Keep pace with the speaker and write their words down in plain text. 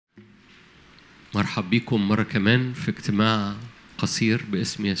مرحب بكم مرة كمان في اجتماع قصير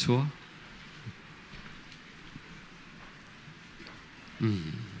باسم يسوع.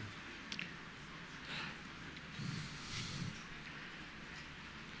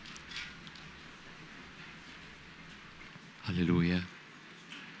 هللويا.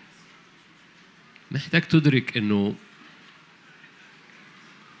 محتاج تدرك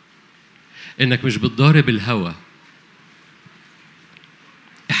انك مش بتضارب الهوى.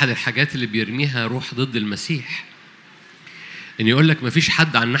 احد الحاجات اللي بيرميها روح ضد المسيح ان يقول لك مفيش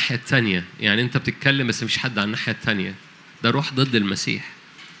حد على الناحيه التانية، يعني انت بتتكلم بس مفيش حد على الناحيه التانية. ده روح ضد المسيح.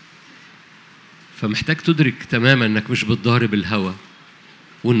 فمحتاج تدرك تماما انك مش بتضارب الهوى،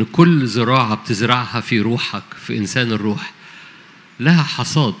 وان كل زراعه بتزرعها في روحك في انسان الروح لها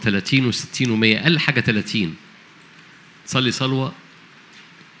حصاد 30 و60 و100. اقل حاجه 30. تصلي صلوه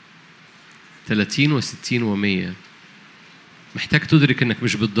 30 و60 و100. محتاج تدرك انك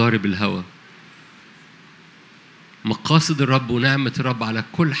مش بتضارب الهوى. مقاصد الرب ونعمة الرب على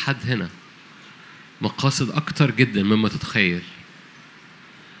كل حد هنا مقاصد اكتر جدا مما تتخيل.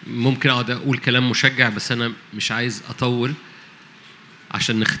 ممكن اقعد اقول كلام مشجع بس انا مش عايز اطول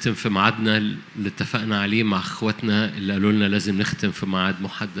عشان نختم في ميعادنا اللي اتفقنا عليه مع اخواتنا اللي قالوا لنا لازم نختم في ميعاد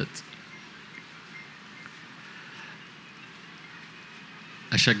محدد.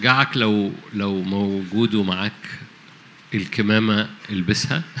 اشجعك لو موجود ومعاك الكمامة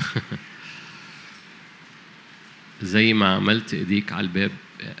البسها زي ما عملت ايديك على الباب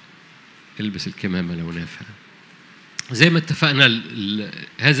البس الكمامة لو نافع. زي ما اتفقنا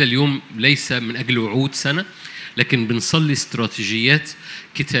هذا اليوم ليس من أجل وعود سنة، لكن بنصلي استراتيجيات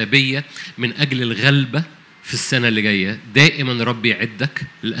كتابية من أجل الغلبة في السنة اللي جاية. دائما رب يعدك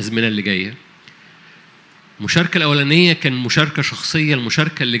للأزمنة اللي جاية. المشاركة الأولانية كان مشاركة شخصية،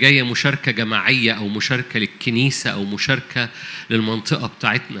 المشاركة اللي جاية مشاركة جماعية أو مشاركة للكنيسة أو مشاركة للمنطقة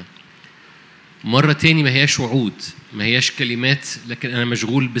بتاعتنا. مرة تاني ما هياش وعود، ما هياش كلمات، لكن أنا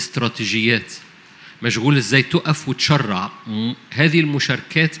مشغول باستراتيجيات، مشغول إزاي تقف وتشرع. هذه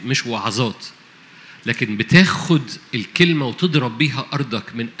المشاركات مش وعظات، لكن بتاخد الكلمة وتضرب بيها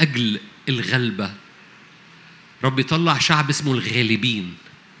أرضك من أجل الغلبة. رب يطلع شعب اسمه الغالبين.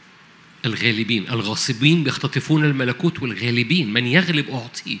 الغالبين، الغاصبين بيختطفون الملكوت، والغالبين من يغلب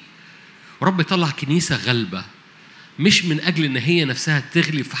أعطيه. ورب يطلع كنيسة غلبة، مش من أجل إن هي نفسها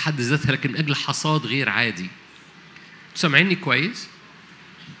تغلب في حد ذاتها، لكن من أجل حصاد غير عادي. سامعيني كويس؟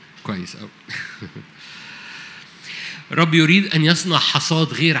 كويس أوي. رب يريد أن يصنع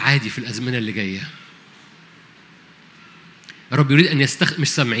حصاد غير عادي في الأزمنة اللي جاية. رب يريد أن مش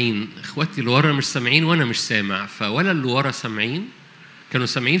سامعين. إخواتي اللي ورا مش سامعين وأنا مش سامع، فولا اللي ورا سامعين. كانوا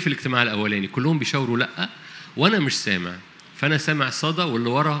سامعين في الاجتماع الأولاني كلهم بيشاوروا لأ وأنا مش سامع، فأنا سامع صدى واللي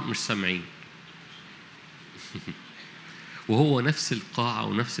ورا مش سامعين. وهو نفس القاعة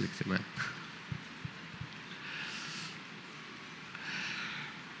ونفس الاجتماع.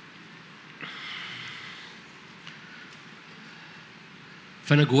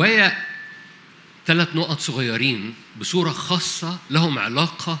 فأنا جوايا 3 نقط صغيرين بصورة خاصة لهم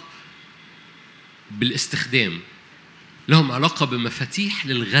علاقة بالاستخدام، لهم علاقة بمفاتيح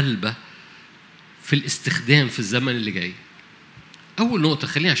للغلبة في الاستخدام في الزمن اللي جاي. أول نقطة،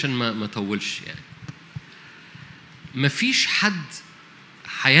 خليني عشان ما أطولش، يعني مفيش حد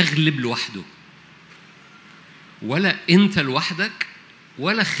هيغلب لوحده، ولا أنت لوحدك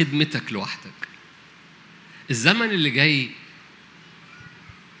ولا خدمتك لوحدك. الزمن اللي جاي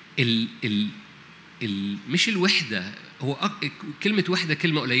مش الوحدة، هو كلمة وحدة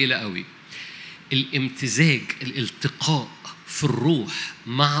كلمة قليلة قوي. الامتزاج، الالتقاء في الروح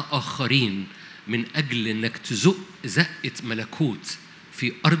مع آخرين من أجل أنك تزق زقة ملكوت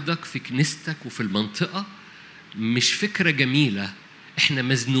في أرضك في كنيستك وفي المنطقة، مش فكرة جميلة. إحنا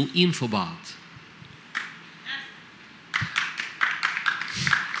مزنوقين في بعض.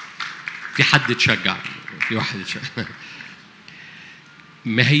 في حد تشجع، في واحد تشجع.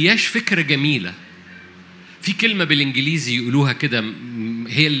 ما هياش فكرة جميلة. في كلمة بالإنجليزي يقولوها كده،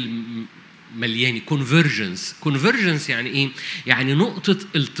 هي ملياني convergence. يعني إيه؟ يعني نقطة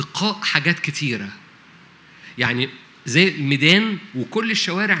التقاء حاجات كتيرة. يعني زي الميدان وكل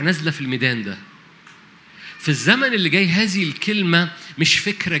الشوارع نازلة في الميدان ده. في الزمن اللي جاي هذه الكلمة مش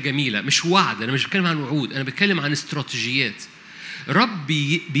فكرة جميلة، مش وعد. أنا مش بتكلم عن وعود، أنا بتكلم عن استراتيجيات. رب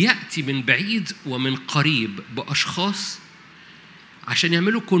بيأتي من بعيد ومن قريب بأشخاص عشان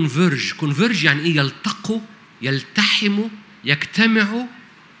يعملوا كونفيرج. يعني إيه؟ يلتقوا، يلتحموا، يجتمعوا،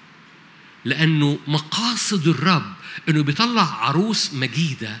 لأنه مقاصد الرب إنه بيطلع عروس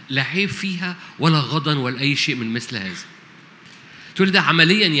مجيدة لا عيب فيها ولا غضن ولا أي شيء من مثل هذا. تقول ده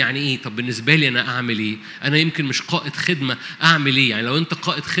عمليا يعني ايه؟ طب بالنسبه لي انا اعمل ايه؟ انا يمكن مش قائد خدمه، اعمل ايه؟ يعني لو انت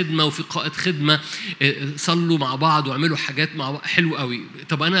قائد خدمه وفي قائد خدمه صلوا مع بعض واعملوا حاجات مع بعض، حلو قوي.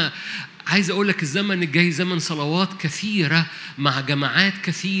 طب انا عايز اقول لك الزمن الجاي زمن صلوات كثيره مع جماعات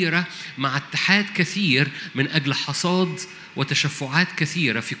كثيره مع اتحاد كثير من اجل حصاد وتشفعات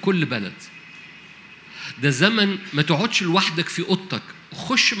كثيره في كل بلد. ده زمن ما تقعدش لوحدك في اوضتك،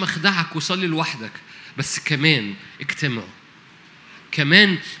 خش مخدعك وصلي لوحدك، بس كمان اجتمعوا،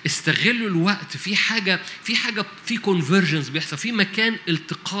 كمان استغلوا الوقت في حاجة في كونفرجنس بيحصل، في مكان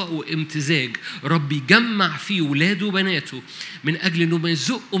التقاء وامتزاج رب يجمع فيه ولاده وبناته من أجل أنهم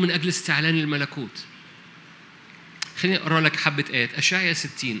يزقوا من أجل استعلان الملكوت. خليني أقرأ لك حبة آيات. أشعياء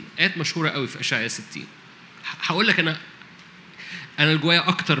 60 آيات مشهورة قوي في أشعياء 60. هقول لك أنا الجوايا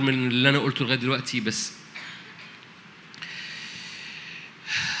أكتر من اللي أنا قلته لغاية دلوقتي، بس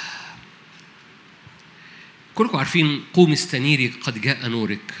كلكم عارفين قومي استنيري قد جاء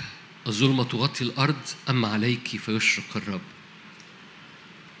نورك، الظلمة تغطي الأرض أما عليك فيشرق الرب.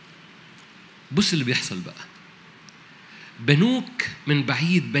 بص اللي بيحصل بقى، بنوك من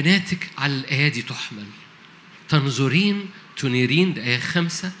بعيد، بناتك على الأيادي تحمل، تنظرين تنيرين، ده آية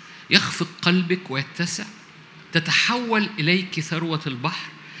 5، يخفق قلبك ويتسع، تتحول إليك ثروة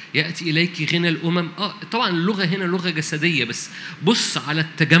البحر، يأتي إليك غنى الأمم. طبعا اللغة هنا لغة جسدية، بس بص على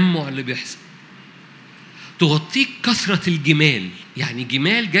التجمع اللي بيحصل. تغطيك كثرة الجمال، يعني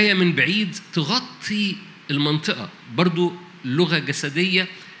جمال جاية من بعيد تغطي المنطقة، برضو لغة جسدية،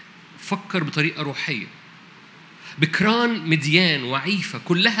 فكر بطريقة روحية. بكران مديان وعيفة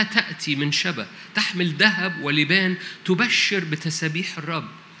كلها تأتي من شبه، تحمل ذهب ولبان، تبشر بتسابيح الرب.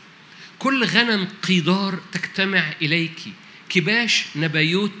 كل غنم قيدار تجتمع إليك، كباش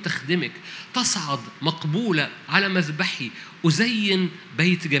نبيوت تخدمك، تصعد مقبولة على مذبحي، أزين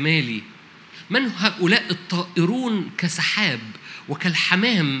بيت جمالي. من هؤلاء الطائرون كسحاب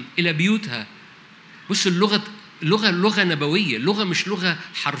وكالحمام إلى بيوتها. بص اللغة نبوية، اللغة مش لغة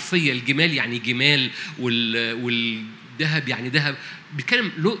حرفية. الجمال يعني جمال، والذهب يعني ذهب،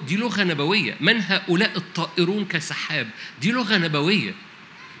 بيتكلم دي لغة نبوية. من هؤلاء الطائرون كسحاب، دي لغة نبوية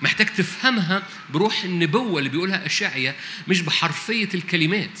محتاج تفهمها بروح النبوة اللي بيقولها أشعياء، مش بحرفية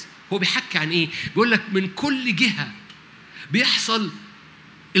الكلمات. هو بيحكي عن إيه؟ بيقول لك من كل جهة بيحصل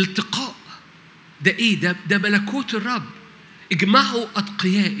التقاء. ده إيه؟ ده ملكوت الرب. اجمعوا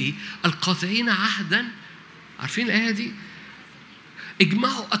أتقيائي القاطعين عهدا. عارفين الآية دي؟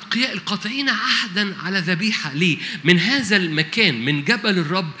 اجمعوا أتقياء القاطعين عهدا على ذبيحة. ليه؟ من هذا المكان، من جبل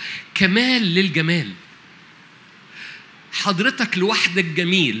الرب، كمال للجمال. حضرتك لوحدك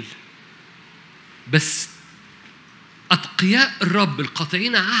جميل، بس أتقياء الرب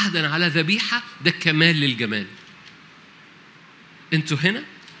القاطعين عهدا على ذبيحة ده كمال للجمال. انتوا هنا،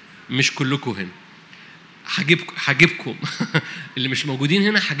 مش كلكم هنا. حجيبكم اللي مش موجودين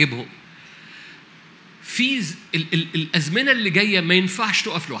هنا حجيبهم. في الأزمنة اللي جاية ما ينفعش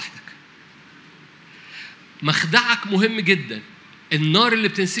تقف لوحدك. مخدعك مهم جدا، النار اللي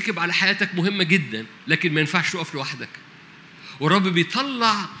بتنسكب على حياتك مهمة جدا، لكن ما ينفعش تقف لوحدك. والرب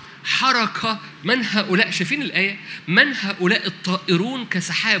بيطلع حركة. من هؤلاء، شايفين الآية؟ من هؤلاء الطائرون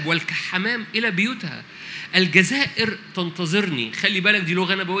كسحاب والكحمام إلى بيوتها، الجزائر تنتظرني. خلي بالك دي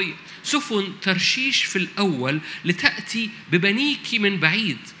لغة نبوية. سفن ترشيش في الأول لتأتي ببنيك من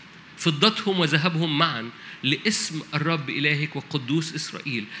بعيد، فضتهم وذهبهم معا لاسم الرب إلهك وقدوس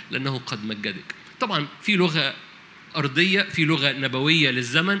إسرائيل لأنه قد مجدك. طبعا في لغة أرضية، في لغة نبوية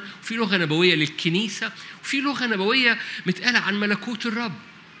للزمن، وفي لغة نبوية للكنيسة، وفي لغة نبوية متقالة عن ملكوت الرب.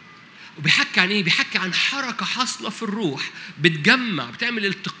 وبيحكي عن إيه؟ بيحكي عن حركة حاصلة في الروح بتجمع، بتعمل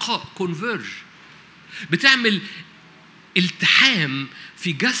التقاء، كونفيرج، بتعمل التحام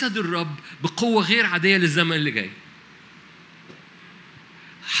في جسد الرب بقوة غير عادية للزمن اللي جاي.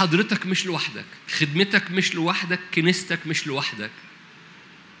 حضرتك مش لوحدك، خدمتك مش لوحدك، كنيستك مش لوحدك.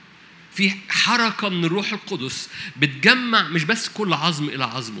 في حركة من الروح القدس بتجمع مش بس كل عظم إلى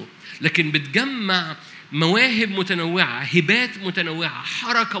عظمه، لكن بتجمع مواهب متنوعة، هبات متنوعة،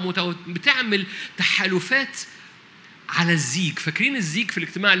 حركة بتعمل تحالفات على الزيج. فاكرين الزيج في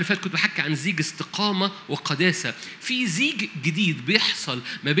الاجتماع اللي فات كنت بحكي عن زيج استقامة وقداسة. في زيج جديد بيحصل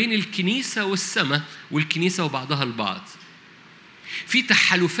ما بين الكنيسة والسماء والكنيسة وبعضها البعض. في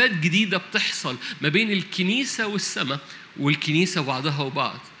تحالفات جديدة بتحصل ما بين الكنيسة والسماء والكنيسة وبعضها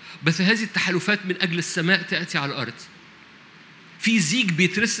وبعض، بس هذه التحالفات من أجل السماء تأتي على الأرض. في زيج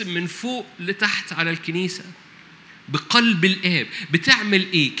بيترسم من فوق لتحت على الكنيسة بقلب الآب. بتعمل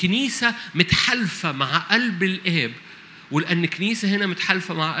إيه؟ كنيسة متحالفة مع قلب الآب ولأن كنيسة هنا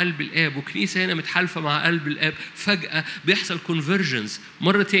متحالفة مع قلب الآب وكنيسة هنا متحالفة مع قلب الآب، فجأة بيحصل كونفرجنز.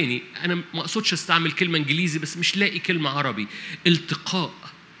 مرة تاني أنا ما أقصدش استعمل كلمة إنجليزي بس مش لاقي كلمة عربي. التقاء،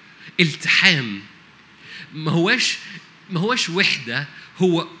 التحام، ما هواش وحدة،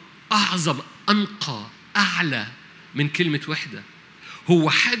 هو أعظم، أنقى، أعلى من كلمة وحدة. هو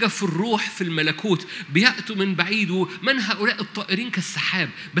حاجة في الروح، في الملكوت، بيأتوا من بعيد. ومن هؤلاء الطائرين كالسحاب،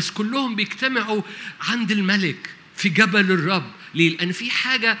 بس كلهم بيجتمعوا عند الملك في جبل الرب. ليه؟ لأن في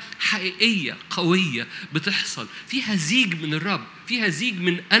حاجة حقيقية قوية بتحصل، فيها زيج من الرب، فيها زيج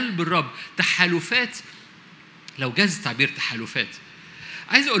من قلب الرب، تحالفات. لو جاز تعبير تحالفات،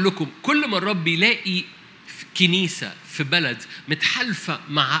 عايز أقول لكم كل ما الرب يلاقي كنيسة في بلد متحالفة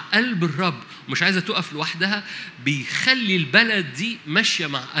مع قلب الرب ومش عايزة تقف لوحدها، بيخلي البلد دي ماشية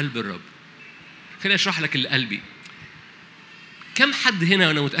مع قلب الرب. خليني أشرح لك اللي قلبي. كم حد هنا،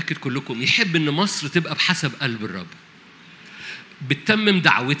 وأنا متأكد كلكم، يحب إن مصر تبقى بحسب قلب الرب، بتتمم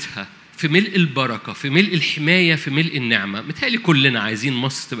دعوتها في ملء البركة، في ملء الحماية، في ملء النعمة؟ متهيألي كلنا عايزين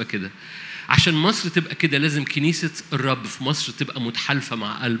مصر تبقى كده. عشان مصر تبقى كده لازم كنيسة الرب في مصر تبقى متحالفة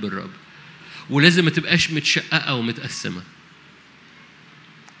مع قلب الرب، ولازم ما تبقاش متشققة ومتقسمة.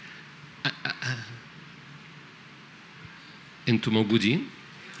 انتوا موجودين؟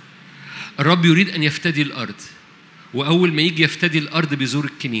 الرب يريد أن يفتدي الأرض، وأول ما يجي يفتدي الأرض بيزور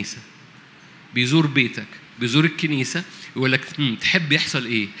الكنيسة، بيزور بيتك، بيزور الكنيسة. يقول لك تحب يحصل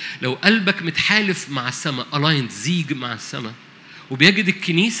إيه؟ لو قلبك متحالف مع السماء، ألايند، زيج مع السماء، وبيجد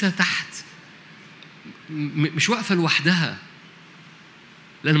الكنيسة تحت مش واقفة لوحدها.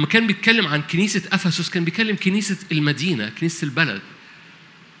 لما كان بيتكلم عن كنيسة أفسس كان بيتكلم كنيسة المدينة، كنيسة البلد.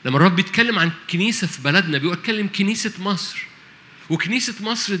 لما الرب بيتكلم عن كنيسة في بلدنا بيتكلم كنيسة مصر. وكنيسة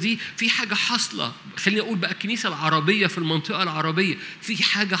مصر دي في حاجة حاصلة. خليني أقول بقى الكنيسة العربية في المنطقة العربية في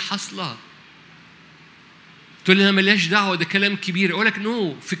حاجة حاصلة. تقول لي أنا ملياش دعوة، ده كلام كبير. أقول لك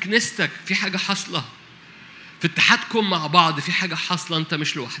نو، في كنيستك في حاجة حاصلة، في اتحادكم مع بعض في حاجة حاصلة، أنت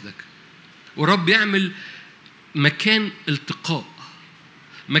مش لوحدك. ورب يعمل مكان التقاء،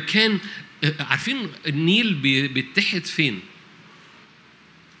 مكان. عارفين النيل بيتحد فين؟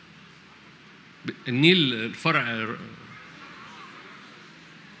 النيل الفرع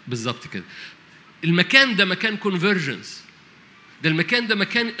بالظبط كده. المكان ده مكان كونفرجنس، ده المكان ده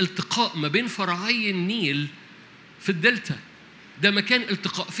مكان التقاء ما بين فرعي النيل في الدلتا. ده مكان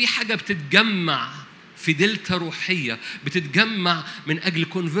التقاء، في حاجة بتتجمع في دلتا روحية، بتتجمع من أجل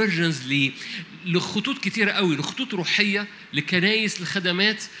كونفرجنس لخطوط كتيرة قوي، لخطوط روحية، لكنايس،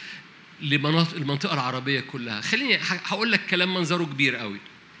 لخدمات، المنطقة العربية كلها. خليني هقول لك كلام منظره كبير قوي.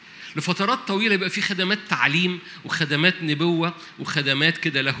 لفترات طويلة يبقى في خدمات تعليم وخدمات نبوة وخدمات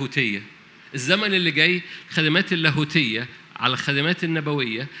كده لاهوتية. الزمن اللي جاي خدمات اللاهوتية على الخدمات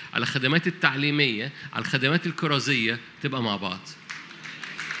النبوية، على الخدمات التعليمية، على الخدمات الكرازية تبقى مع بعض.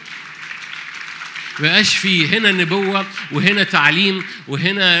 مبقاش في هنا نبوة وهنا تعليم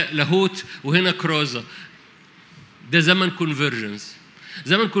وهنا لاهوت وهنا كرازة. ده زمن كونفرجنس،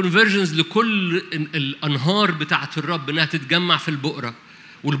 زمن كونفرجنس لكل الأنهار بتاعة الرب إنها تتجمع في البؤرة،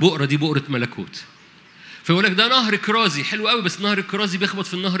 والبؤرة دي بؤرة ملكوت. فيقول لك ده نهر كرازي حلو قوي، بس نهر الكرازي بيخبط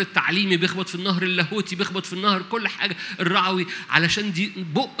في النهر التعليمي، بيخبط في النهر اللاهوتي، بيخبط في النهر كل حاجة الرعوي، علشان دي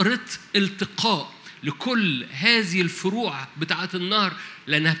بؤرة التقاء لكل هذه الفروع بتاعة النهر،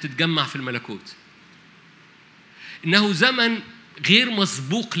 لأنها بتتجمع في الملكوت. إنه زمن غير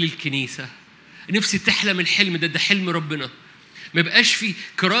مسبوق للكنيسة. نفسي تحلم الحلم ده حلم ربنا. ما بقاش في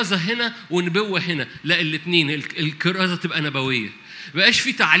كرازة هنا ونبوة هنا، لا، الاثنين، الكرازة تبقى نبوية. ما بقاش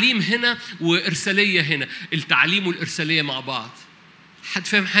في تعليم هنا وإرسالية هنا، التعليم والإرسالية مع بعض. حد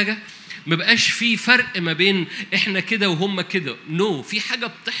فاهم حاجة؟ ما بقاش في فرق ما بين إحنا كده وهم كده. نو، في حاجة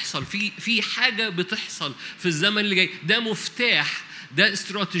بتحصل، في حاجة بتحصل في الزمن اللي جاي. ده مفتاح، ده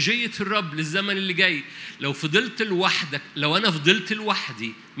استراتيجية الرب للزمن اللي جاي. لو فضلت لوحدك، لو أنا فضلت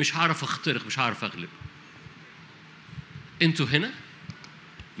لوحدي مش هعرف أخترق، مش هعرف أغلب. أنتوا هنا،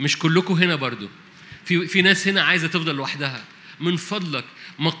 مش كلكم هنا برضو. في ناس هنا عايزة تفضل لوحدها. من فضلك،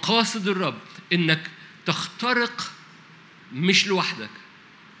 مقاصد الرب إنك تخترق مش لوحدك.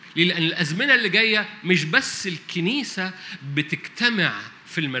 لأن الأزمنة اللي جاية مش بس الكنيسة بتجتمع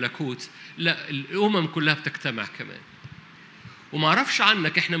في الملكوت، لا، الأمم كلها بتجتمع كمان. وما أعرفش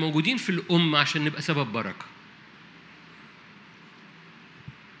عنك، إحنا موجودين في الأمة عشان نبقى سبب بركة.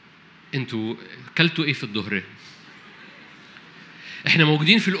 أنتوا كلتوا إيه في الظهر؟ إحنا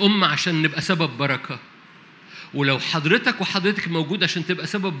موجودين في الأمة عشان نبقى سبب بركة. ولو حضرتك موجود عشان تبقى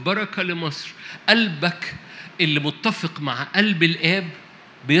سبب بركة لمصر، قلبك اللي متفق مع قلب الآب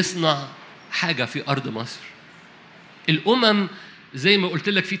بيصنع حاجة في أرض مصر. الأمم زي ما قلت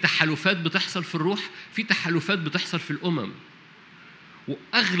لك في تحالفات بتحصل في الروح، في تحالفات بتحصل في الأمم.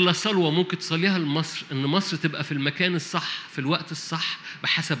 وأغلى صلوة ممكن تصليها لمصر إن مصر تبقى في المكان الصح في الوقت الصح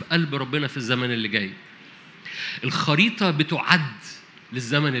بحسب قلب ربنا في الزمن اللي جاي. الخريطة بتعد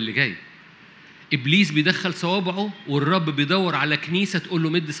للزمن اللي جاي. إبليس بيدخل صوابعه والرب بيدور على كنيسة تقول له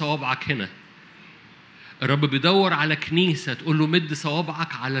مد صوابعك هنا. الرب بيدور على كنيسة تقول له مد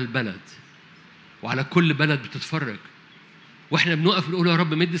صوابعك على البلد وعلى كل بلد بتتفرج. واحنا بنقف نقول يا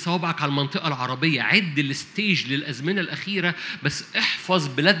رب مد صوابعك على المنطقة العربية، عد الستيج للأزمنة الأخيرة، بس احفظ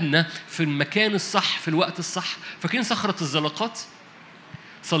بلادنا في المكان الصح في الوقت الصح. فاكرين صخرة الزلقات؟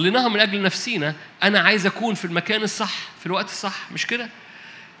 صليناها من أجل نفسينا، أنا عايز أكون في المكان الصح في الوقت الصح، مش كده؟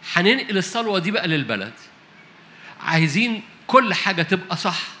 هننقل الصلوة دي بقى للبلد. عايزين كل حاجة تبقى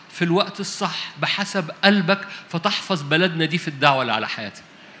صح في الوقت الصح بحسب قلبك، فتحفظ بلدنا دي في الدعوة اللي على حياتك.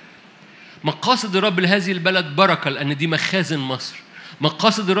 مقاصد الرب لهذه البلد بركة لأن دي مخازن مصر.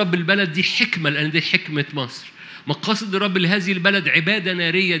 مقاصد الرب البلد دي حكمة لأن دي حكمة مصر. مقاصد الرب لهذه البلد عبادة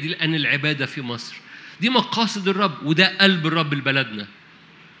نارية دي لأن العبادة في مصر. دي مقاصد الرب وده قلب الرب لبلدنا.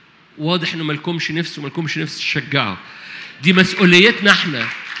 واضح إنه مالكمش نفس ومالكمش نفس تشجعوا. دي مسؤوليتنا احنا.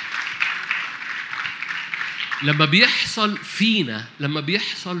 لما بيحصل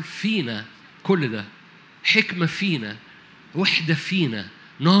فينا كل ده، حكمة فينا، وحدة فينا،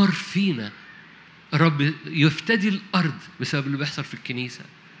 نار فينا، الرب يفتدي الأرض بسبب اللي بيحصل في الكنيسة.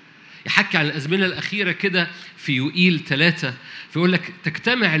 يحكي عن الأزمنة الأخيرة كده في يوئيل 3، فيقول لك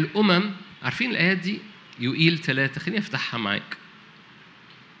تجتمع الأمم. عارفين الآيات دي؟ يوئيل 3، خليني أفتحها معاك.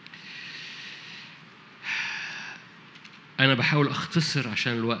 أنا بحاول أختصر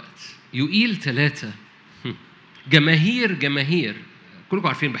عشان الوقت. يوئيل 3، جماهير كلكم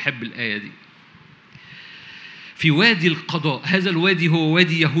عارفين بحب الآية دي. في وادي القضاء، هذا الوادي هو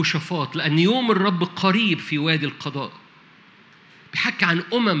وادي يهوشافاط لأن يوم الرب قريب في وادي القضاء. بيحكي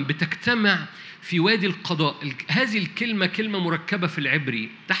عن بتجتمع في وادي القضاء. هذه الكلمة كلمة مركبة في العبري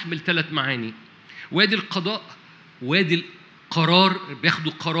تحمل 3 معاني. وادي القضاء، وادي القرار،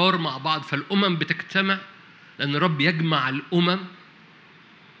 بياخدوا قرار مع بعض. بتجتمع لأن الرب يجمع الأمم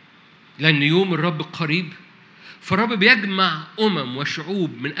لأن يوم الرب قريب. فالرب بيجمع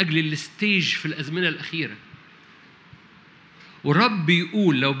وشعوب من أجل الستيج في الأزمنة الأخيرة. والرب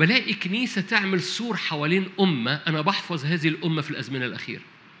بيقول لو بلاقي كنيسة تعمل سور حوالين أنا بحفظ هذه الأمة في الأزمنة الأخيرة.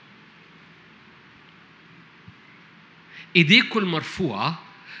 إيديكم المرفوعة.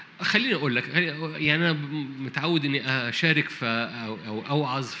 خليني أقول لك، يعني أنا متعود إني أشارك أو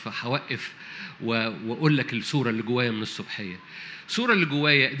أوعظ، فهوقف وأقول لك الصورة اللي جوايا من الصبحية. الصورة اللي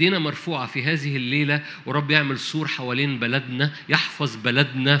جوايا إيدينا مرفوعة في هذه الليلة، ورب يعمل سور حوالين بلدنا، يحفظ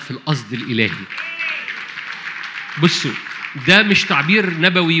بلدنا في القصد الإلهي. بصوا، ده مش تعبير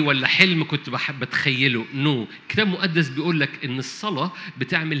نبوي ولا حلم كنت بحب أتخيله. الكتاب المقدس بيقول لك إن الصلاة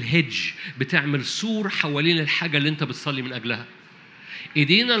بتعمل هيدج، بتعمل سور حوالين الحاجة اللي أنت بتصلي من أجلها.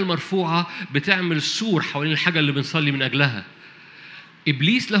 إيدينا المرفوعة بتعمل سور حوالين الحاجة اللي بنصلي من أجلها.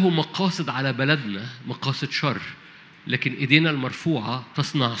 إبليس له مقاصد على بلدنا، مقاصد شر، لكن إيدينا المرفوعة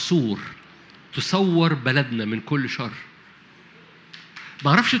تصنع سور تصور بلدنا من كل شر.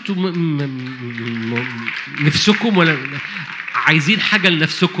 ما أعرفش أنتوا نفسكم ولا عايزين حاجة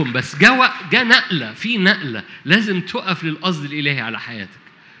لنفسكم، بس جاء نقلة، في نقلة لازم تقف للقصد الإلهي على حياتك.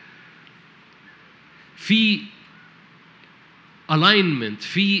 في alignment،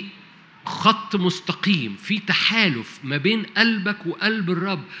 في خط مستقيم، في تحالف ما بين قلبك وقلب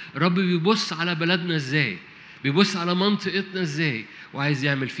الرب. الرب بيبص على بلدنا إزاي، بيبص على منطقتنا إزاي، وعايز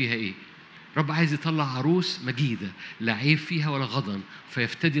يعمل فيها إيه. رب عايز يطلع عروس مجيدة لا عيب فيها ولا غضن،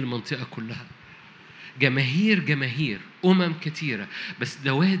 فيفتدي المنطقة كلها. جماهير كتيرة، بس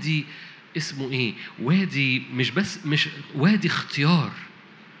ده وادي اسمه إيه؟ وادي مش وادي اختيار.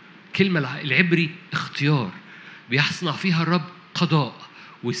 كلمة العبري اختيار، بيصنع فيها الرب قضاء،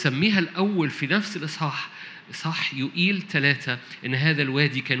 ويسميها الأول في نفس الإصحاح، إصحاح يوئيل 3، إن هذا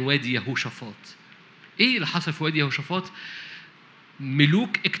الوادي كان وادي يهوشافاط. إيه اللي حصل في وادي يهوشافاط؟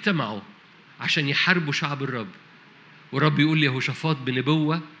 ملوك اجتمعوا عشان يحاربوا شعب الرب، والرب يقول ليهوشافاط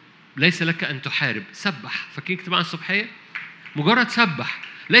بنبوة ليس لك أن تحارب، سبح. فاكرين اجتماع الصبحية؟ مجرد سبح،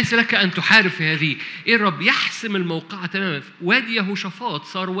 ليس لك أن تحارب في هذه. إيه الرب يحسم الموقعة تماما. وادي يهوشافاط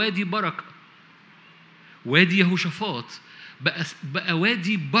صار وادي بركة. وادي يهوشافاط بقى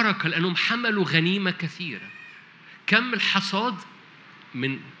وادي بركة لأنهم حملوا غنيمة كثيرة. كم الحصاد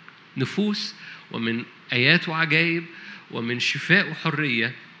من نفوس ومن آيات وعجائب ومن شفاء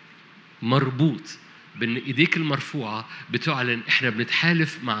وحرية مربوط بأن إيديك المرفوعة بتعلن إحنا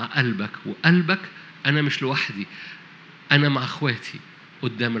بنتحالف مع قلبك، وقلبك أنا مش لوحدي، أنا مع أخواتي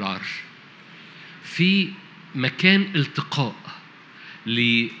قدام العرش في مكان التقاء.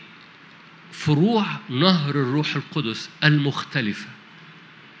 لفروع نهر الروح القدس المختلفة.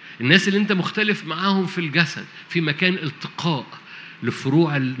 الناس اللي انت مختلف معاهم في الجسد في مكان التقاء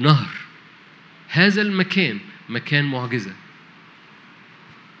لفروع النهر. هذا المكان مكان معجزة.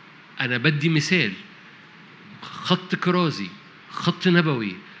 أنا بدي مثال: خط كرازي، خط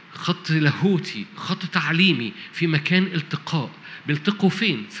نبوي، خط لاهوتي، خط تعليمي في مكان التقاء. بيلتقوا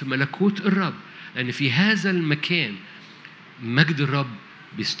فين؟ في ملكوت الرب، لأن في هذا المكان مجد الرب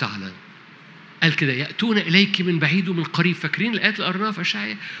بيستعلن. قال كده: يأتون إليك من بعيد ومن قريب. فاكرين الآيات اللي قرناها في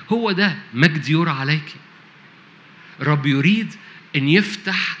أشعياء؟ هو ده مجد يرى عليك. الرب يريد أن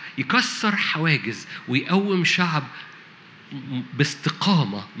يفتح، يكسر حواجز ويقوم شعب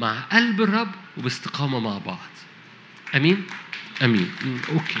باستقامة مع قلب الرب وباستقامة مع بعض. أمين؟ أمين.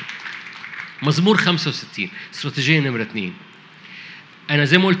 أوكي. مزمور 65 استراتيجية نمرة 2. أنا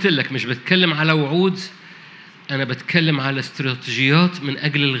زي ما قلت لك مش بتكلم على وعود، أنا بتكلم على استراتيجيات من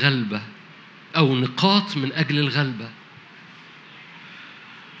أجل الغلبة، أو نقاط من أجل الغلبة.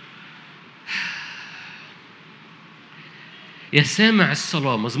 يا سامع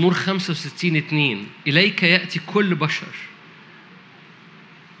الصلاة، مزمور 65:2: إليك يأتي كل بشر.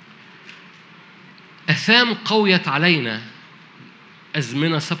 أثام قويت علينا،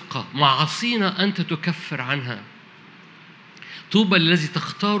 أزمنة سبقة، معاصينا أنت تكفر عنها. طوبى الذي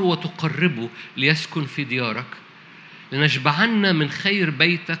تختار وتقربه ليسكن في ديارك، لنشبعنا من خير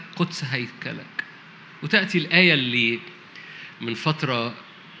بيتك قدس هيكلك. وتأتي الآية اللي من فترة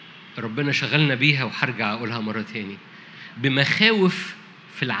ربنا شغلنا بيها وحرجع أقولها مرة تاني: بمخاوف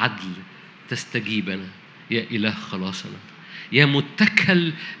في العدل تستجيبنا يا إله خلاصنا، يا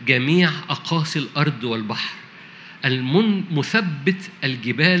متكل جميع أقاصي الأرض والبحر، المثبت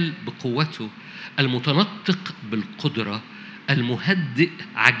الجبال بقوته، المتنطق بالقدرة، المهدئ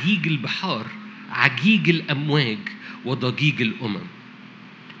عجيج البحار، عجيج الأمواج وضجيج الأمم.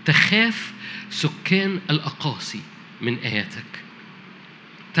 تخاف سكان الأقاصي من آياتك،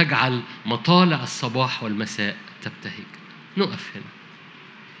 تجعل مطالع الصباح والمساء تبتهج. نقف هنا.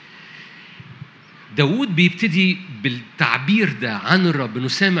 داود بيبتدي بالتعبير ده عن الرب إنه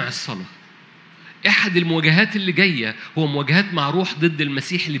سامع الصلاة. أحد المواجهات اللي جاية هو مواجهات مع روح ضد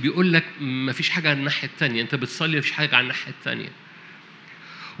المسيح اللي بيقول لك ما فيش حاجة على الناحية التانية، أنت بتصلي ما فيش حاجة على الناحية التانية.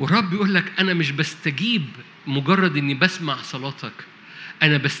 والرب بيقول لك أنا مش بستجيب مجرد إني بسمع صلاتك،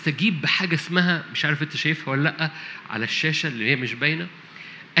 أنا بستجيب بحاجة اسمها، مش عارف أنت شايفها ولا لأ على الشاشة اللي هي مش باينة،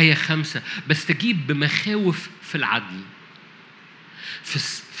 آية 5: بستجيب بمخاوف في العدل.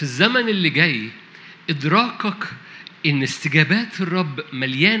 في الزمن اللي جاي إدراكك إن استجابات الرب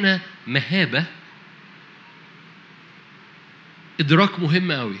مليانة مهابة إدراك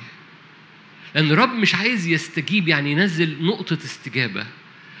مهم قوي، لأن الرب مش عايز يستجيب يعني ينزل نقطة استجابة.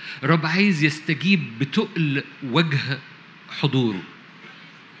 الرب عايز يستجيب بتقل وجه حضوره.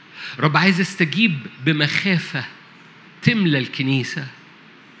 الرب عايز يستجيب بمخافة تملى الكنيسة.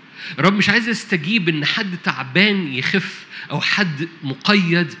 الرب مش عايز يستجيب إن حد تعبان يخف، أو حد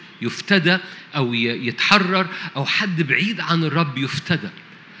مقيد يفتدى أو يتحرر، أو حد بعيد عن الرب يفتدى.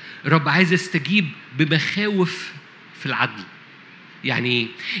 الرب عايز يستجيب بمخاوف في العدل. يعني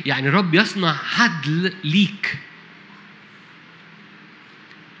الرب يصنع عدل ليك.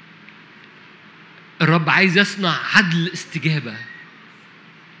 الرب عايز يصنع عدل استجابة.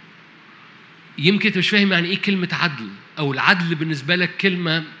 يمكن انت مش فاهم يعني ايه كلمة عدل، او العدل بالنسبة لك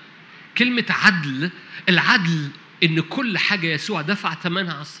كلمة عدل. العدل ان كل حاجة يسوع دفع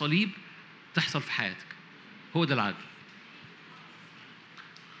ثمنها على الصليب تحصل في حياتك. هو ده العدل.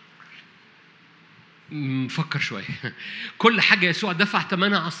 فكر شوية. كل حاجة يسوع دفع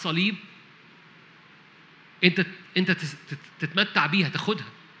ثمنها على الصليب انت تتمتع بيها، تاخدها،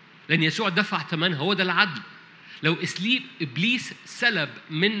 لأن يسوع دفع ثمنها. هو ده العدل. لو إبليس سلب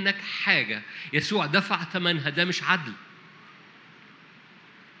منك حاجة يسوع دفع ثمنها، ده مش عدل.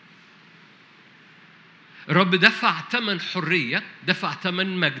 الرب دفع ثمن حرية، دفع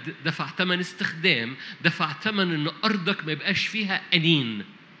ثمن مجد، دفع ثمن استخدام، دفع ثمن إن أرضك ما يبقاش فيها أنين.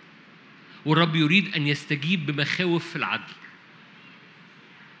 والرب يريد أن يستجيب بمخاوف في العدل.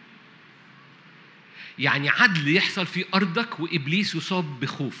 يعني عدل يحصل في أرضك وإبليس يصاب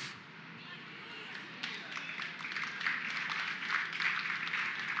بخوف.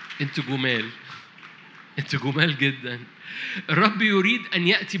 أنت جمال جدا. الرب يريد أن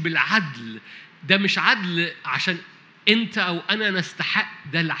يأتي بالعدل. ده مش عدل عشان أنت أو أنا نستحق،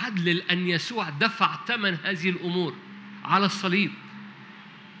 ده العدل لأن يسوع دفع ثمن هذه الأمور على الصليب.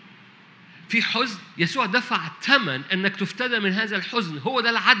 في حزن، يسوع دفع ثمن أنك تفتدى من هذا الحزن. هو ده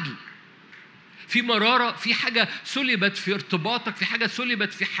العدل. في مرارة، في حاجة سلبت في ارتباطك، في حاجة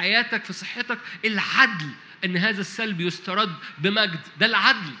سلبت في حياتك، في صحتك، العدل أن هذا السلب يسترد بمجد. ده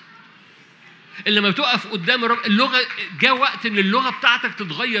العدل. اللي لما بتقف قدام الرب، اللغة جاء وقت ان اللغة بتاعتك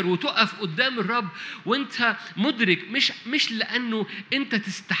تتغير وتقف قدام الرب وانت مدرك مش لانه انت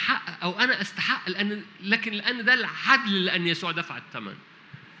تستحق او انا استحق، لكن لان ده العدل، لان يسوع دفع الثمن.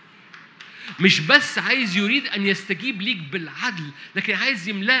 مش بس عايز يريد ان يستجيب ليك بالعدل، لكن عايز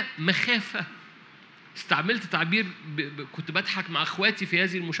يملاه مخافة. استعملت تعبير كنت بضحك مع اخواتي في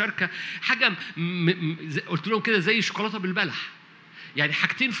هذه المشاركة، حاجة قلت لهم كده زي شوكولاتة بالبلح، يعني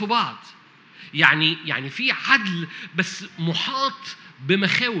حاجتين في بعض. يعني في عدل بس محاط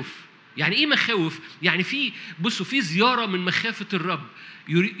بمخاوف. يعني ايه مخاوف؟ يعني في زيارة من مخافة الرب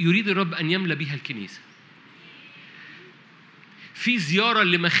يريد الرب ان يملأ بها الكنيسة. في زيارة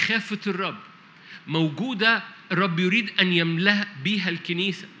لمخافة الرب موجودة، الرب يريد ان يملأ بها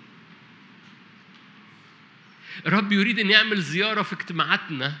الكنيسة. الرب يريد ان يعمل زيارة في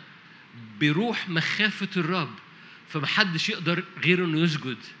اجتماعاتنا بروح مخافة الرب، فمحدش يقدر غير انه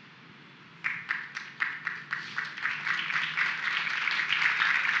يسجد.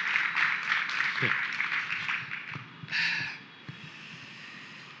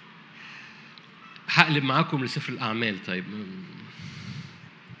 هقلب معاكم لسفر الأعمال. طيب،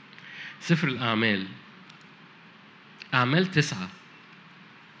 سفر الأعمال، أعمال 9.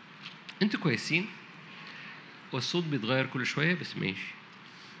 أنتوا كويسين؟ والصوت بيتغير كل شوية بس ماشي.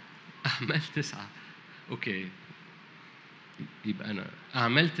 أعمال 9. أوكي، يبقى أنا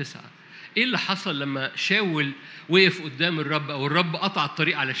أعمال 9. إيه اللي حصل لما شاول وقف قدام الرب، أو الرب قطع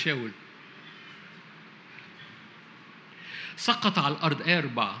الطريق على شاول؟ سقط على الأرض. آية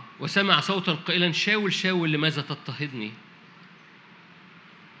 4: وسمع صوتا قائلا شاول شاول لماذا تضطهدني؟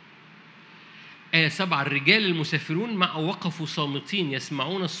 آية 7: الرجال المسافرون معه وقفوا صامتين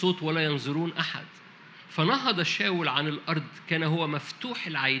يسمعون الصوت ولا ينظرون أحد. فنهض شاول عن الأرض، كان هو مفتوح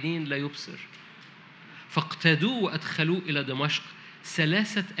العينين لا يبصر. فاقتادوه وأدخلوه إلى دمشق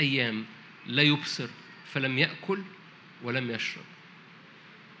 3 أيام لا يبصر، فلم يأكل ولم يشرب.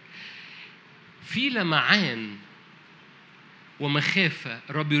 في لمعان ومخافة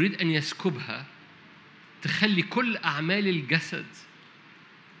الرب يريد أن يسكبها تخلي كل أعمال الجسد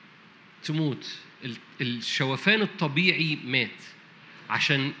تموت. الشوفان الطبيعي مات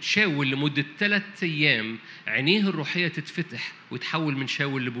عشان شاول لمدة 3 أيام عينيه الروحية تتفتح ويتحول من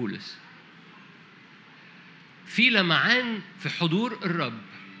شاول لبولس. في لمعان في حضور الرب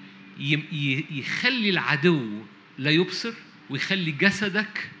يخلي العدو لا يبصر ويخلي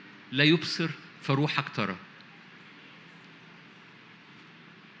جسدك لا يبصر فروحك ترى.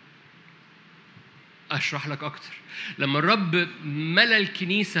 أشرح لك أكتر. لما الرب ملأ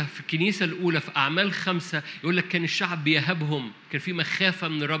الكنيسة في الكنيسة الأولى في أعمال 5 يقول لك كان الشعب بيهابهم، كان في مخافة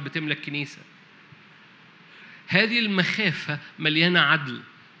من الرب تملأ الكنيسة. هذه المخافة مليانة عدل،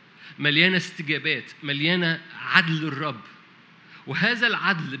 مليانة استجابات، مليانة عدل الرب، وهذا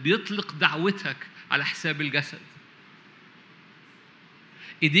العدل بيطلق دعوتك على حساب الجسد.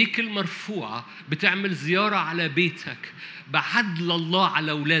 إيديك المرفوعة بتعمل زيارة على بيتك بعدل الله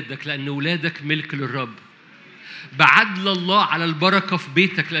على أولادك، لأن أولادك ملك للرب. بعدل الله على البركة في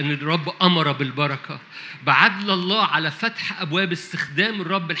بيتك، لأن الرب أمر بالبركة. بعدل الله على فتح أبواب استخدام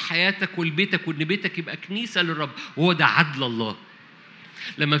الرب لحياتك ولبيتك، وإن بيتك يبقى كنيسة للرب، وهو ده عدل الله.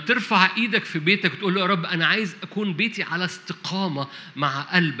 لما بترفع إيدك في بيتك وتقول له يا رب أنا عايز أكون بيتي على استقامة مع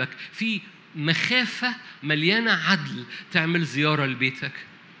قلبك، في مخافة مليانة عدل تعمل زيارة لبيتك.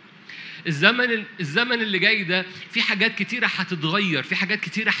 الزمن اللي جاي ده في حاجات كتيرة هتتغير، في حاجات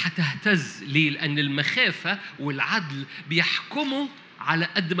كتيرة هتهتز. ليه؟ لأن المخافة والعدل بيحكموا على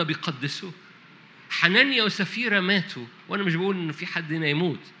قد ما بيقدسوا. حنانيا وسفيرة ماتوا، وأنا مش بقول إن في حد هنا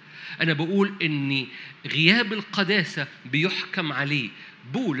يموت، أنا بقول إن غياب القداسة بيحكم عليه.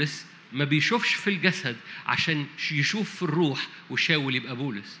 بولس ما بيشوفش في الجسد عشان يشوف في الروح، وشاول يبقى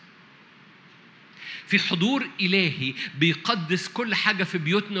بولس. في حضور إلهي بيقدس كل حاجة في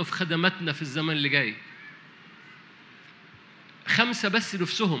بيوتنا وفي خدماتنا في الزمن اللي جاي. 5 بس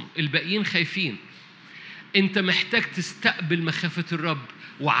نفسهم، الباقيين خايفين. أنت محتاج تستقبل مخافة الرب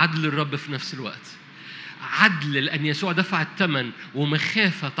وعدل الرب في نفس الوقت. عدل لأن يسوع دفع الثمن،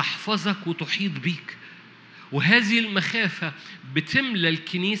 ومخافة تحفظك وتحيط بيك. وهذه المخافة بتملى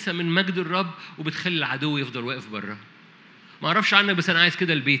الكنيسة من مجد الرب وبتخلي العدو يفضل واقف بره. ما أعرفش عنك بس أنا عايز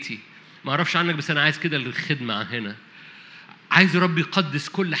كده لبيتي، ما أعرفش عنك بس أنا عايز كده للخدمة هنا. عايز الرب يقدس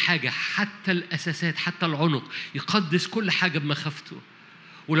كل حاجة، حتى الأساسات، حتى العنق، يقدس كل حاجة بمخافته.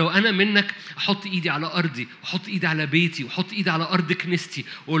 ولو أنا منك أحط إيدي على أرضي، وأحط إيدي على بيتي، وأحط إيدي على أرض كنيستي،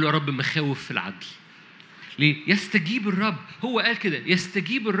 وأقول يا رب مخاوف في العدل. ليه؟ يستجيب الرب. هو قال كده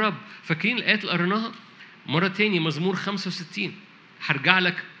يستجيب الرب. فاكرين الآيات اللي قريناها؟ مرة تاني مزمور 65. هرجع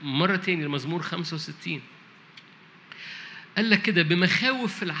لك مرة تاني لمزمور 65. قال لك كده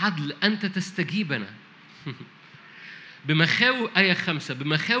بمخاوف العدل أنت تستجيبنا. بمخاوف آية 5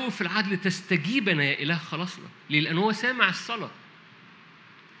 بمخاوف العدل تستجيبنا يا إله خلاصنا. ليه؟ لأن هو سامع الصلاة.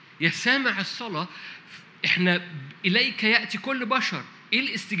 يا سامع الصلاة. إحنا إليك يأتي كل بشر. إيه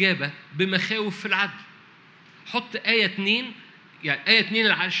الاستجابة؟ بمخاوف في العدل. حط آية 2 يعني آية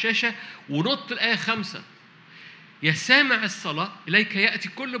 2 على الشاشة ونط الآية 5. يا سامع الصلاة إليك يأتي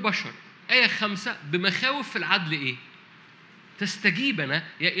كل بشر. آية 5 بمخاوف في العدل إيه؟ تستجيبنا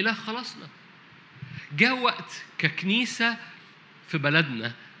يا إله خلاصنا. جاء وقت ككنيسة في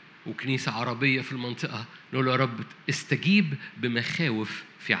بلدنا وكنيسة عربية في المنطقة نقول يا رب استجيب بمخاوف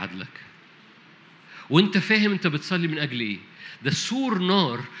في عدلك. وانت فاهم انت بتصلي من أجل إيه؟ ده سور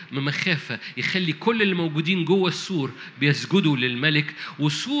نار مخافة يخلي كل اللي موجودين جوه السور بيسجدوا للملك،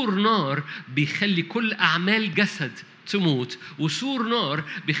 وسور نار بيخلي كل أعمال جسد تموت، وسور نار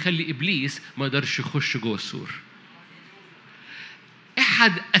بيخلي إبليس ما يقدرش يخش جوه السور.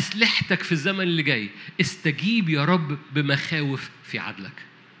 أحد أسلحتك في الزمن اللي جاي استجيب يا رب بمخاوف في عدلك.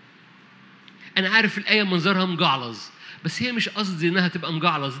 أنا عارف الآية منظرها مجعلظ، بس هي مش قصدي إنها تبقى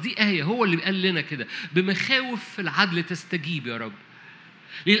مجعلظ. دي آية هو اللي قال لنا كده بمخاوف في العدل تستجيب يا رب.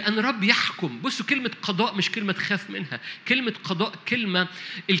 لأن رب يحكم. بصوا كلمة قضاء مش كلمة تخاف منها. كلمة قضاء كلمة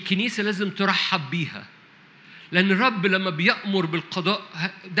الكنيسة لازم ترحب بيها، لأن الرب لما بيأمر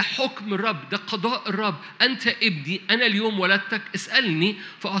بالقضاء ده حكم الرب، ده قضاء الرب. أنت ابني أنا اليوم ولدتك، اسألني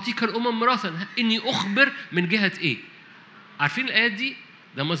فأعطيك الأمم ميراثا. إني أخبر من جهة إيه؟ عارفين الآيات دي؟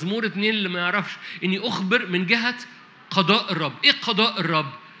 ده مزمور 2 اللي ما يعرفش. إني أخبر من جهة قضاء الرب. إيه قضاء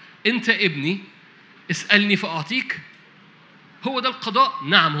الرب؟ أنت ابني اسألني فأعطيك. هو ده القضاء؟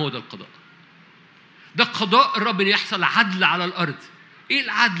 نعم هو ده القضاء. ده قضاء الرب، إن يحصل عدل على الأرض. إيه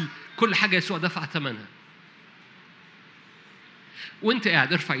العدل؟ كل حاجة يسوع دفع ثمنها. وانت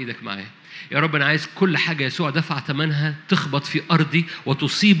قاعد ارفع ايدك معايا. يا رب انا عايز كل حاجه يسوع دفع ثمنها تخبط في ارضي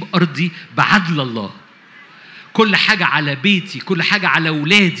وتصيب ارضي بعدل الله. كل حاجه على بيتي، كل حاجه على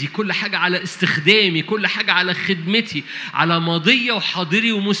اولادي، كل حاجه على استخدامي، كل حاجه على خدمتي، على ماضي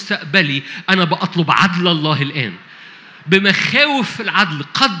وحاضري ومستقبلي. انا بطلب عدل الله الان بمخاوف العدل.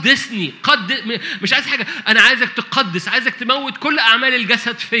 قدسني. مش عايز حاجه، انا عايزك تقدس، عايزك تموت كل اعمال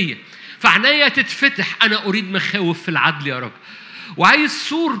الجسد فيا، فعناية تتفتح. انا اريد مخاوف في العدل يا رب، وعايز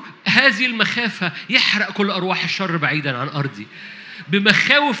سور هذه المخافة يحرق كل أرواح الشر بعيداً عن أرضي.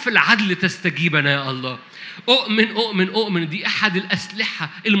 بمخاوف العدل تستجيبنا يا الله. أؤمن دي أحد الأسلحة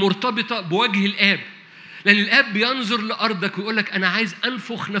المرتبطة بوجه الآب، لأن الآب بينظر لأرضك ويقول لك أنا عايز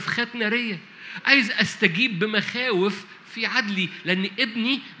أنفخ نفخات نارية، عايز أستجيب بمخاوف في عدلي، لأن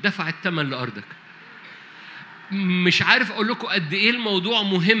ابني دفع الثمن لأرضك. مش عارف أقول لكم قد إيه الموضوع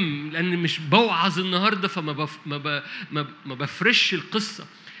مهم، لأن مش بوعظ النهاردة فما ما بفرش القصة.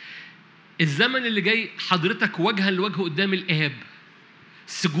 الزمن اللي جاي حضرتك وجها لوجه قدام الآب.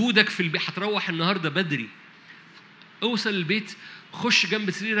 سجودك في البيت، هتروح النهاردة بدري، اوصل البيت، خش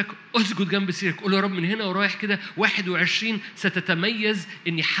جنب سريرك، اسجد جنب سريرك، قول يا رب من هنا ورايح كده 21 ستتميز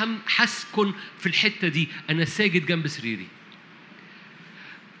إني حسكن في الحتة دي. أنا ساجد جنب سريري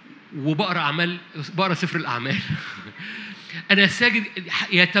وبقرأ سفر الأعمال. أنا ساجد.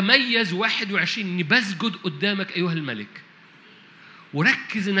 يتميز 21 إني بسجد قدامك أيها الملك.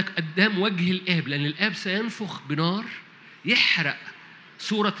 وركز إنك قدام وجه الآب، لأن الآب سينفخ بنار يحرق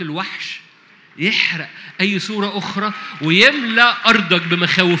صورة الوحش، يحرق أي صورة أخرى، ويملأ أرضك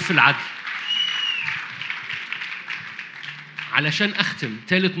بمخاوف في العدل. علشان أختم،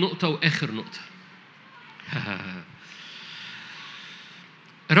 ثالث نقطة وآخر نقطة.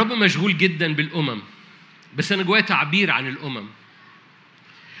 الرب مشغول جدا بالأمم، بس أنا جوايا تعبير عن الأمم.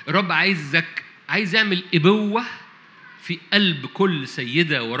 الرب عايز يعمل إبوة في قلب كل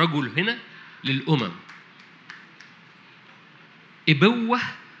سيدة ورجل هنا للأمم. إبوة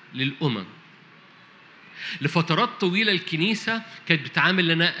للأمم. لفترات طويلة الكنيسة كانت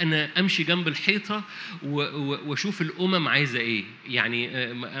بتعامل أنا أمشي جنب الحيطة وأشوف الأمم عايزة إيه.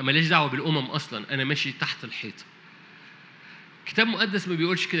 يعني ماليش دعوة بالأمم أصلاً، أنا ماشي تحت الحيطة. كتاب مقدس ما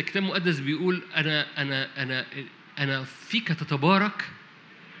بيقولش كده. كتاب مقدس بيقول أنا فيك تتبارك.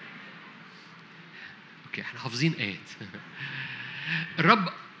 أوكي، إحنا حافظين آيات.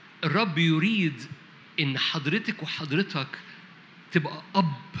 الرب يريد إن حضرتك وحضرتك تبقى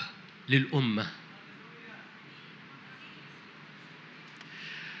أب للأمة.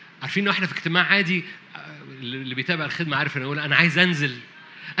 عارفين إنه إحنا في اجتماع عادي، اللي بيتابع الخدمة عارف إن أقول أنا عايز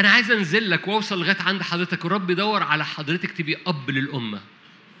أنزل لك وأوصل لغاية عند حضرتك. الرب يدور على حضرتك تبقي أب للأمة،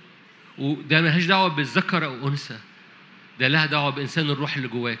 وده ملهاش دعوة بالذكر أو أنثى، ده لها دعوة بإنسان الروح اللي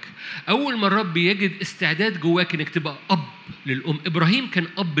جواك. أول ما الرب يجد استعداد جواك إنك تبقى أب للأم. إبراهيم كان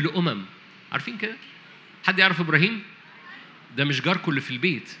أب لأمم، عارفين كده؟ حد يعرف إبراهيم؟ ده مش جاركم اللي في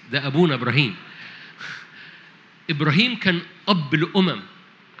البيت، ده أبونا إبراهيم. إبراهيم كان أب لأمم،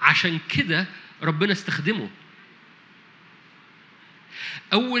 عشان كده ربنا استخدمه.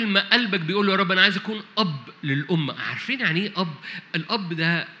 أول ما قلبك بيقول له يا رب أنا عايز أكون أب للأمة، عارفين يعني إيه أب؟ الأب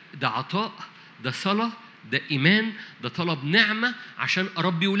ده عطاء، ده صلاة، ده إيمان، ده طلب نعمة عشان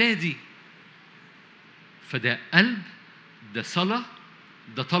أربي ولادي. فده قلب، ده صلاة،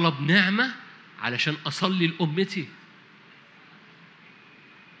 ده طلب نعمة علشان أصلي لأمتي.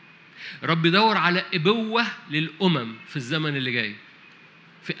 رب يدور على إبوة للأمم في الزمن اللي جاي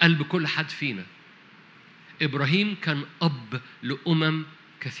في قلب كل حد فينا. إبراهيم كان أب لأمم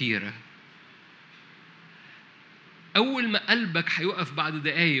كثيرة. أول ما قلبك هيقف بعد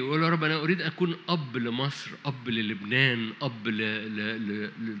دقايق ويقول يا رب أنا أريد أكون أب لمصر، أب للبنان، أب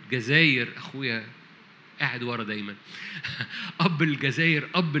للجزائر، أخويا قاعد ورا دايما أب الجزائر،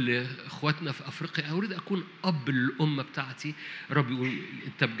 أب لإخواتنا في أفريقيا، أريد أكون أب للأمة بتاعتي. رب يقول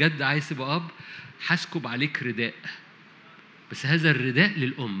أنت بجد عايز تبقى أب؟ هسكب عليك رداء، بس هذا الرداء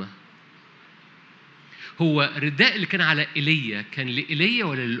للأمة. هو الرداء اللي كان على إيليا كان لإيليا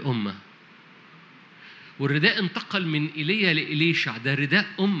ولا للأمة؟ والرداء انتقل من إيليا لإليشع، ده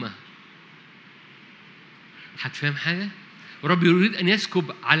رداء أمة. هتفهم حاجة؟ ورب يريد أن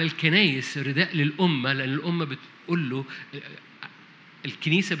يسكب على الكنايس رداء للأمة، لأن الأمة بتقول له،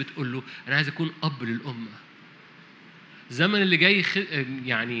 الكنيسة بتقول له أنا عايز أكون أب للأمة. الزمن اللي جاي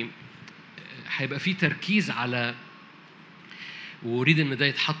يعني هيبقى فيه تركيز على، وأريد أن ده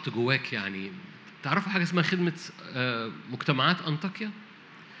يتحط جواك. يعني تعرفوا حاجة اسمها خدمة مجتمعات أنطاكيا؟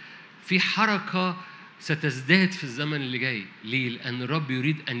 في حركة ستزداد في الزمن اللي جاي. ليه؟ لأن الرب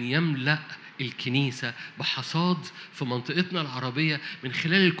يريد أن يملأ الكنيسة بحصاد في منطقتنا العربية من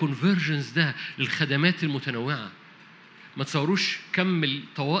خلال الكونفرجنس ده للخدمات المتنوعة. ما تصوروش كم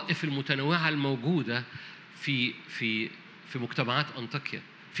الطوائف المتنوعة الموجودة في مجتمعات أنطاكيا.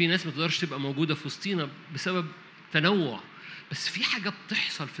 في ناس ما تقدرش تبقى موجودة في وسطينا بسبب تنوع، بس في حاجة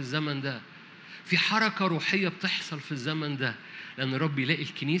بتحصل في الزمن ده، في حركة روحية بتحصل في الزمن ده، لأن الرب يلاقي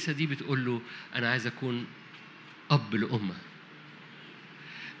الكنيسة دي بتقول له أنا عايز أكون أب لأمة.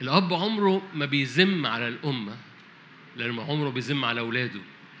 الأب عمره ما بيزم على الأمة، لأنه عمره بيزم على أولاده.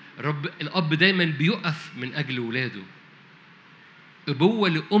 الأب دايما بيقف من أجل أولاده. أبوة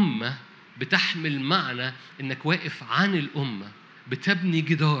لأمة بتحمل معنى إنك واقف عن الأمة، بتبني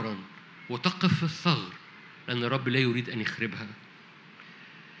جدارا وتقف في الثغر، لأن الرب لا يريد أن يخربها.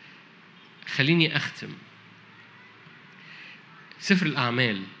 خليني أختم. سفر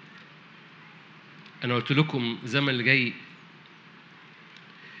الأعمال، أنا قلت لكم الزمن اللي جاي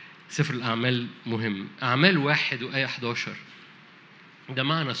سفر الأعمال مهم. أعمال 1 وآية 11 ده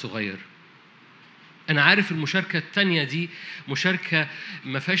معنى صغير. أنا عارف المشاركة الثانية دي مشاركة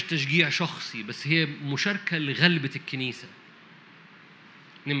ما فيهاش تشجيع شخصي، بس هي مشاركة لغلبة الكنيسة.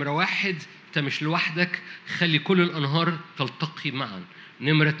 نمرة 1، أنت مش لوحدك، خلي كل الأنهار تلتقي معا.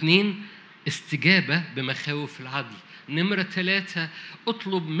 نمرة 2، استجابة بمخاوف العدل. نمرة 3،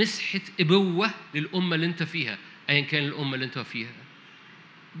 اطلب مسحة إبوة للأمة اللي أنت فيها، أيا كان الأمة اللي أنت فيها.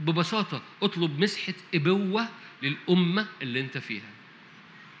 ببساطة اطلب مسحة إبوة للأمة اللي أنت فيها.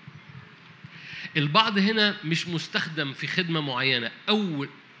 البعض هنا مش مستخدم في خدمة معينة.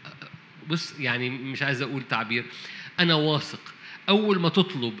 بص يعني مش عايز أقول تعبير، أنا واثق أول ما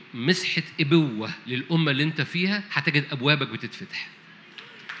تطلب مسحة إبوة للأمة اللي أنت فيها هتجد أبوابك بتتفتح.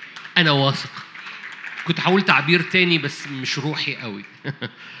 أنا واثق. كنت حاول تعبير تاني بس مش روحي قوي.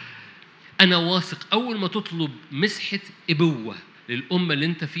 أنا واثق أول ما تطلب مسحة إبوة للأمة اللي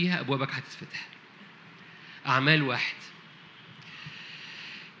أنت فيها أبوابك هتتفتح. أعمال 1،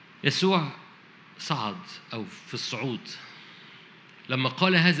 يسوع صعد أو في الصعود. لما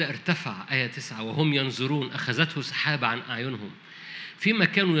قال هذا ارتفع، آية 9، وهم ينظرون أخذته سحابة عن أعينهم. فيما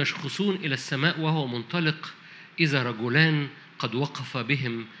كانوا يشخصون إلى السماء وهو منطلق، إذا رجلان قد وقف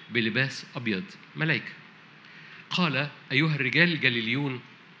بهم بلباس أبيض، ملائكة. قال أيها الرجال الجليليون،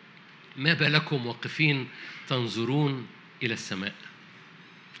 ما بالكم واقفين تنظرون إلى السماء؟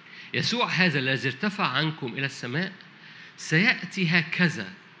 يسوع هذا الذي ارتفع عنكم إلى السماء سيأتي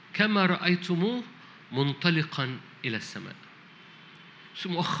هكذا كما رأيتموه منطلقا إلى السماء.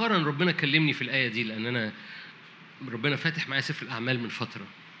 مؤخرا ربنا كلمني في الآية دي، لأن أنا ربنا فاتح معايا سفر الأعمال من فترة،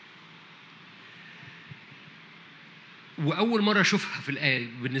 وأول مرة أشوفها في الآية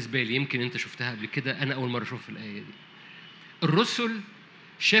بالنسبة لي. يمكن أنت شفتها قبل كده، أنا أول مرة أشوف في الآية دي. الرسل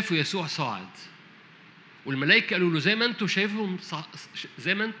شافوا يسوع صاعد، والملائكة قالوا له زي ما أنتوا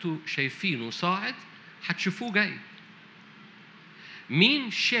شايفينه صاعد هتشوفوه جاي.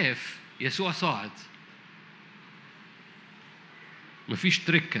 مين شاف يسوع صاعد؟ مفيش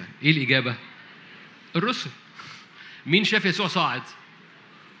تركة. إيه الإجابة؟ الرسل. مين شاف يسوع صاعد؟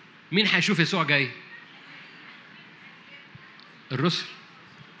 مين هيشوف يسوع جاي؟ الرسل.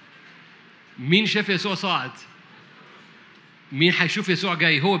 مين شاف يسوع صاعد؟ مين هيشوف يسوع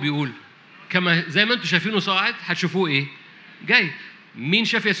جاي؟ هو بيقول كما زي ما انتم شايفينه صاعد هتشوفوه ايه؟ جاي. مين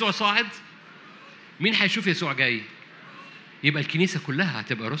شاف يسوع صاعد؟ مين هيشوف يسوع جاي؟ يبقى الكنيسة كلها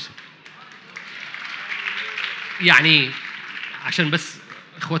هتبقى رسل. يعني عشان بس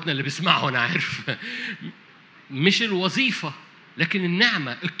اخواتنا اللي بيسمعوا انا عارف مش الوظيفة لكن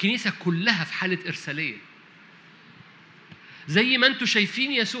النعمة. الكنيسة كلها في حالة إرسالية. زي ما انتم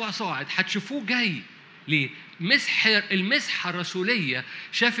شايفين يسوع صاعد هتشوفوه جاي. ليه؟ المسحة الرسولية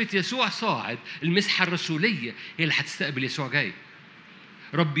شافت يسوع صاعد. المسحة الرسولية هي اللي هتستقبل يسوع جاي.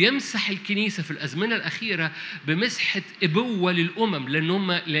 رب يمسح الكنيسة في الأزمنة الأخيرة بمسحة إبوة للأمم،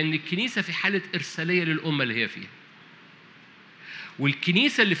 لأن الكنيسة في حالة إرسالية للأمة اللي هي فيها.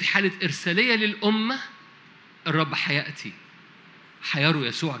 والكنيسة اللي في حالة إرسالية للأمة الرب هيأتي، هيروا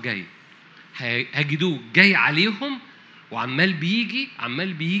يسوع جاي، هيجدوه جاي عليهم، وعمال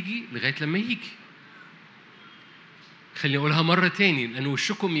بيجي لغاية لما يجي. خليني أقولها مرة تاني لأن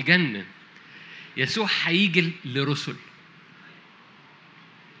وشكم يجنن. يسوع هيجي لرسل.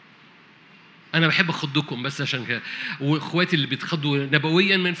 أنا بحب أخضكم بس عشان كده، وإخواتي اللي بيتخضوا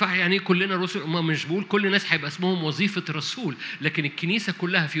نبويا ما ينفع يعني كلنا رسل. ما مش بقول كل الناس هيبقى اسمهم وظيفة رسول، لكن الكنيسة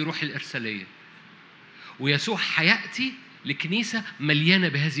كلها في روح الإرسالية. ويسوع هيأتي لكنيسة مليانة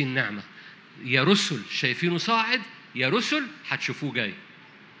بهذه النعمة. يا رسل شايفينه صاعد، يا رسل هتشوفوه جاي.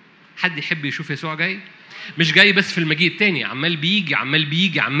 حد يحب يشوف يسوع جاي؟ مش جاي بس في المجيء التاني، عمال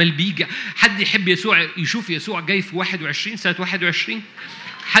بيجي. حد يحب يشوف يسوع جاي في 21 سنة 21؟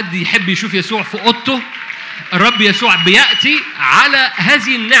 حد يحب يشوف يسوع في أوضته؟ الرب يسوع بيأتي على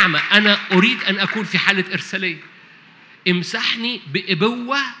هذه النعمة. أنا أريد أن أكون في حالة إرسالية. امسحني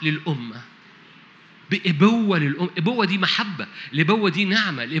بإبوة للأمة. بإبوة للأمة. الإبوة دي محبة، الإبوة دي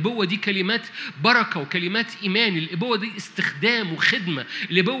نعمة، الإبوة دي كلمات بركة وكلمات إيمان، الإبوة دي استخدام وخدمة،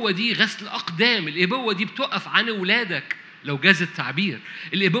 الإبوة دي غسل أقدام، الإبوة دي بتقف عن أولادك لو جاز التعبير،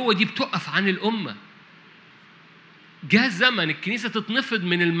 الإبوة دي بتقف عن الأمة. جاء زمن الكنيسة تتنفض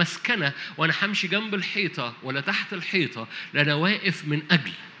من المسكنة وأنا همشي جنب الحيطة ولا تحت الحيطة، لأن أنا واقف من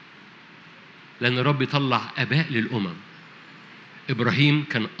أجل، لأن الرب يطلع آباء للأمم. إبراهيم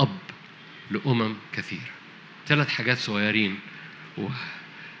كان أب لأمم كثير. 3 حاجات صغيرين.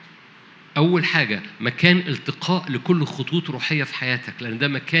 أول حاجة مكان التقاء لكل خطوط روحية في حياتك، لأن ده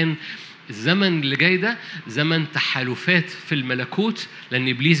مكان الزمن اللي جاي ده زمن تحالفات في الملكوت، لأن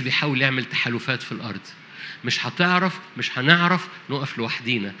إبليس بيحاول يعمل تحالفات في الأرض. مش هنعرف نقف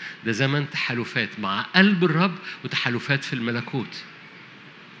لوحدينا. ده زمن تحالفات مع قلب الرب وتحالفات في الملكوت.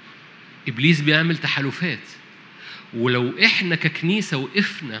 إبليس بيعمل تحالفات، ولو إحنا ككنيسة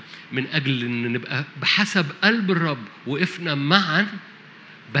وقفنا من أجل أن نبقى بحسب قلب الرب وقفنا معا،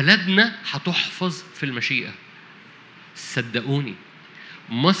 بلدنا هتحفظ في المشيئة. صدقوني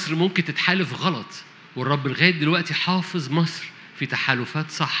مصر ممكن تتحالف غلط، والرب لغاية دلوقتي حافظ مصر في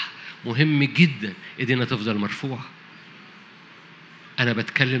تحالفات صح. مهم جدا إيدينا تفضل مرفوعة. أنا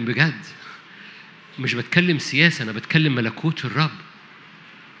بتكلم بجد، مش بتكلم سياسة، أنا بتكلم ملكوت الرب.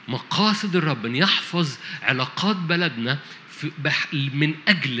 مقاصد الرب أن يحفظ علاقات بلدنا من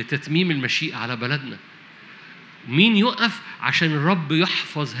أجل تتميم المشيئة على بلدنا. مين يقف عشان الرب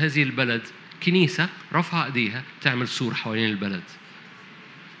يحفظ هذه البلد؟ كنيسة رفع ايديها تعمل سور حوالين البلد.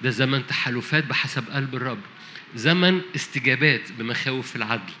 ده زمن تحالفات بحسب قلب الرب، زمن استجابات بمخاوف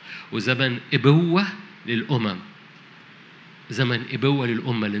العدل، وزمن إبوة للأمم، زمن إبوة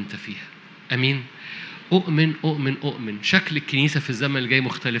للأمة اللي انت فيها. أمين. أؤمن شكل الكنيسة في الزمن الجاي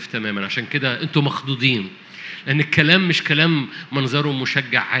مختلف تماما. عشان كده أنتم مخضوضين، لأن الكلام مش كلام منظره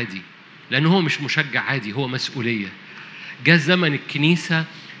مشجع عادي، لأنه هو مش مشجع عادي، هو مسؤولية. جاء زمن الكنيسة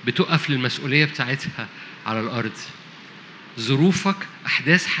بتقف للمسؤولية بتاعتها على الأرض. ظروفك،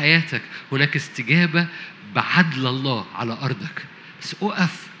 أحداث حياتك، هناك استجابة بعدل الله على أرضك. بس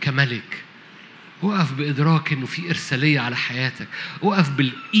أقف كملك، أقف بإدراك أنه في إرسالية على حياتك، أقف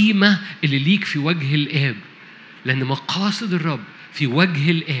بالقيمة اللي ليك في وجه الآب، لأن مقاصد الرب في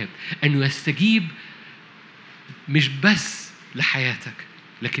وجه الآب أنه يستجيب مش بس لحياتك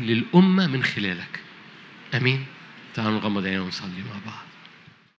لكن للأمة من خلالك. أمين. تعالوا نغمض عينينا ونصلي مع بعض.